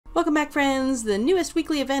Welcome back, friends. The newest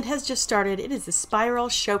weekly event has just started. It is the Spiral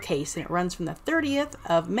Showcase, and it runs from the 30th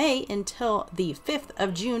of May until the 5th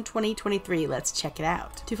of June 2023. Let's check it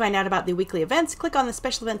out. To find out about the weekly events, click on the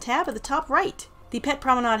Special Event tab at the top right. The Pet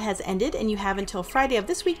Promenade has ended, and you have until Friday of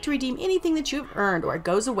this week to redeem anything that you've earned or it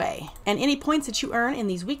goes away. And any points that you earn in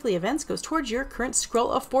these weekly events goes towards your current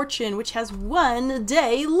Scroll of Fortune, which has 1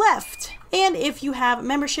 day left. And if you have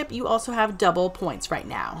membership, you also have double points right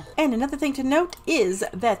now. And another thing to note is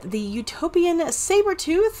that the Utopian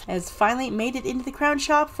Sabertooth has finally made it into the crown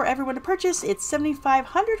shop for everyone to purchase. It's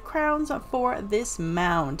 7,500 crowns for this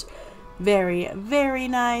mount. Very, very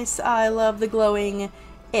nice. I love the glowing.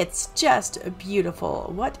 It's just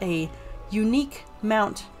beautiful. What a unique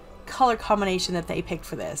mount color combination that they picked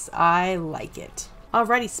for this. I like it.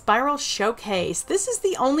 Alrighty, Spiral Showcase. This is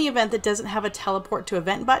the only event that doesn't have a teleport to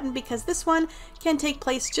event button because this one can take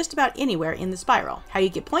place just about anywhere in the spiral. How you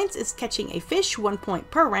get points is catching a fish, 1 point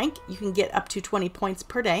per rank. You can get up to 20 points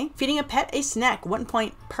per day. Feeding a pet a snack, 1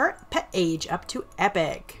 point per pet age, up to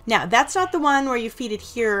epic. Now, that's not the one where you feed it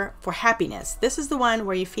here for happiness. This is the one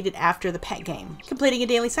where you feed it after the pet game. Completing a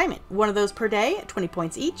daily assignment, 1 of those per day, 20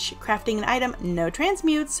 points each. Crafting an item, no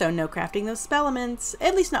transmutes, so no crafting those spell elements,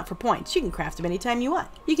 at least not for points. You can craft them anytime you want.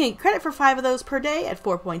 You can get credit for 5 of those per day at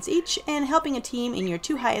 4 points each, and helping a team in your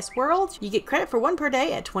 2 highest worlds, you get credit for 1 per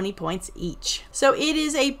day at 20 points each. So it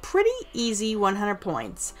is a pretty easy 100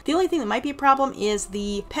 points. The only thing that might be a problem is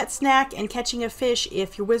the pet snack and catching a fish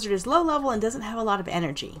if your wizard is low level and doesn't have a lot of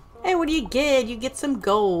energy. And what do you get? You get some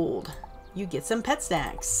gold. You get some pet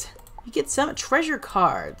snacks. You get some treasure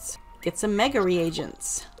cards. Get some mega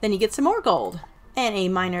reagents. Then you get some more gold. And a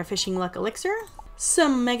minor fishing luck elixir.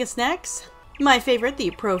 Some mega snacks. My favorite,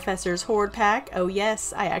 the Professor's Hoard Pack. Oh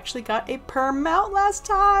yes, I actually got a perm mount last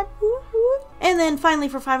time. Woo-hoo. And then finally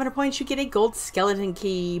for 500 points, you get a gold skeleton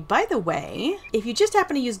key. By the way, if you just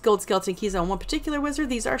happen to use gold skeleton keys on one particular wizard,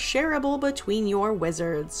 these are shareable between your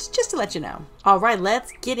wizards, just to let you know. All right,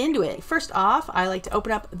 let's get into it. First off, I like to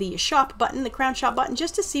open up the shop button, the crown shop button,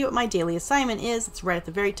 just to see what my daily assignment is. It's right at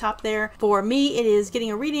the very top there. For me, it is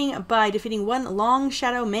getting a reading by defeating 1 long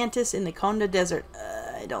shadow mantis in the Conda Desert.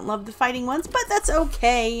 I don't love the fighting ones, but that's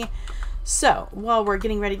okay. So while we're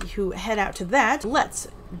getting ready to head out to that, let's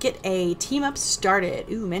get a team up started.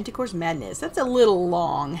 Ooh, Manticore's Madness. That's a little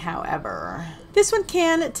long, however. This one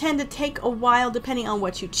can tend to take a while depending on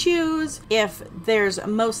what you choose. If there's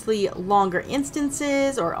mostly longer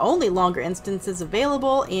instances or only longer instances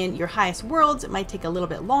available in your highest worlds, it might take a little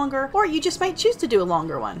bit longer, or you just might choose to do a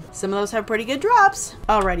longer one. Some of those have pretty good drops.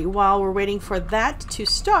 Alrighty, while we're waiting for that to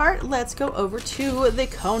start, let's go over to the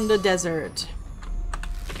Conda Desert.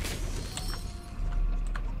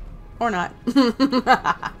 Or not.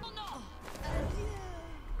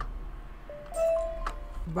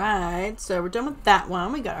 Right, so we're done with that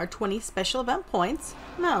one. We got our 20 special event points.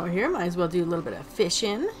 Now we're here, might as well do a little bit of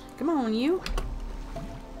fishing. Come on, you.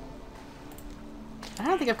 I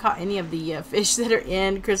don't think I've caught any of the fish that are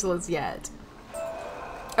in Chrysalis yet.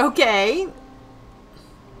 Okay.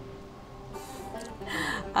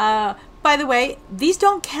 By the way, these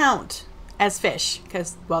don't count as fish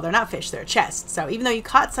because, well, they're not fish, they're a chest. So even though you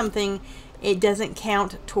caught something, it doesn't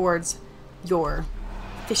count towards your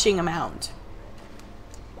fishing amount.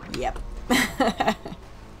 Yep.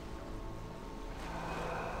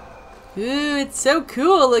 Ooh, it's so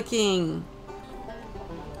cool looking.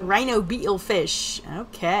 Rhino beetle fish.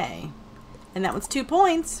 Okay. And that one's 2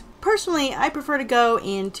 points. Personally, I prefer to go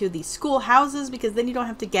into the school houses because then you don't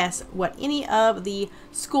have to guess what any of the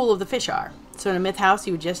school of the fish are. So in a myth house,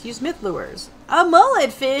 you would just use myth lures. A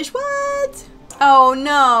mullet fish, what? Oh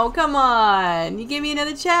no, come on. You give me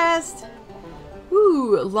another chest?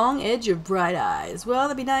 Ooh, long edge of bright eyes. Well,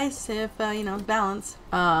 that'd be nice if, you know, balance.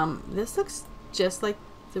 This looks just like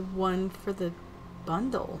the one for the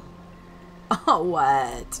bundle. Oh,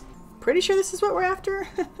 what? Pretty sure this is what we're after?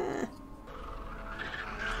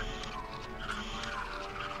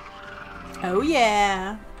 Oh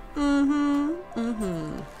yeah.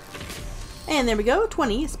 And there we go,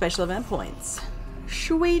 20 special event points.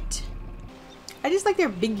 Sweet. I just like their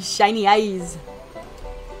big shiny eyes.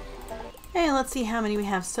 And let's see how many we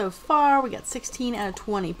have so far. We got 16 out of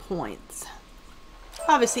 20 points.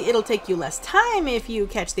 Obviously, it'll take you less time if you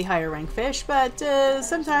catch the higher rank fish, but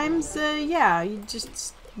sometimes, yeah, you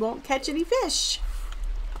just won't catch any fish.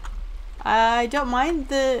 I don't mind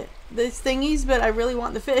the thingies, but I really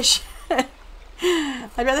want the fish. I'd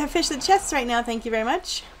rather have fish than chests right now, thank you very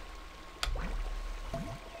much.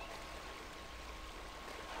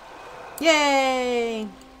 Yay!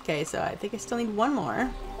 Okay, so I think I still need 1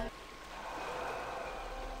 more.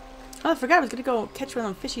 Oh, I forgot I was gonna go catch one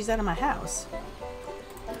of them fishies out of my house.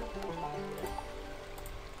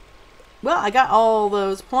 Well, I got all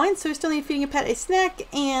those points, so we still need feeding a pet a snack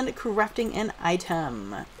and crafting an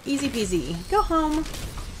item. Easy peasy. Go home.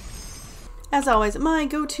 As always, my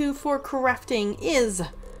go-to for crafting is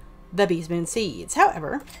the bee's moon seeds.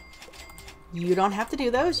 However, you don't have to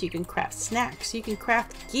do those. You can craft snacks, you can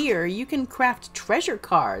craft gear, you can craft treasure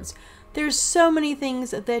cards. There's so many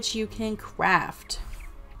things that you can craft.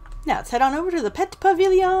 Now let's head on over to the pet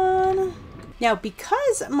pavilion. Now,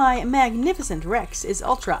 because my magnificent Rex is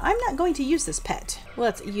ultra, I'm not going to use this pet.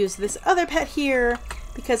 Let's use this other pet here,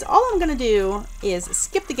 because all I'm going to do is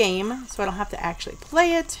skip the game, so I don't have to actually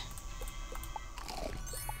play it.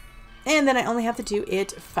 And then I only have to do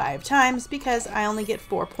it 5 times, because I only get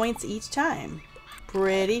 4 points each time.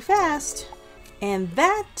 Pretty fast. And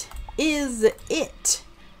that is it.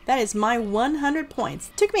 That is my 100 points.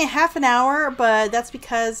 It took me a half an hour, but that's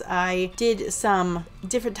because I did some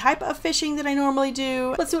different type of fishing that I normally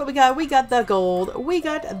do. Let's see what we got. We got the gold, we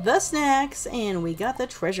got the snacks, and we got the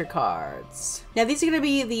treasure cards. Now these are going to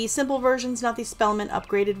be the simple versions, not the Spellman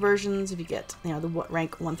upgraded versions. If you get, you know, the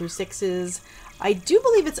rank 1 through 6s. I do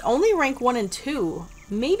believe it's only rank 1 and 2,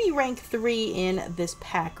 maybe rank 3 in this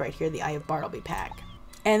pack right here, the Eye of Bartleby pack.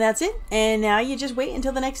 And that's it. And now you just wait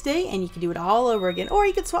until the next day and you can do it all over again. Or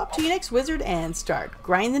you could swap to your next wizard and start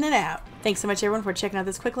grinding it out. Thanks so much everyone for checking out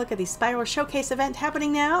this quick look at the Spiral Showcase event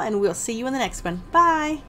happening now, and we'll see you in the next one. Bye!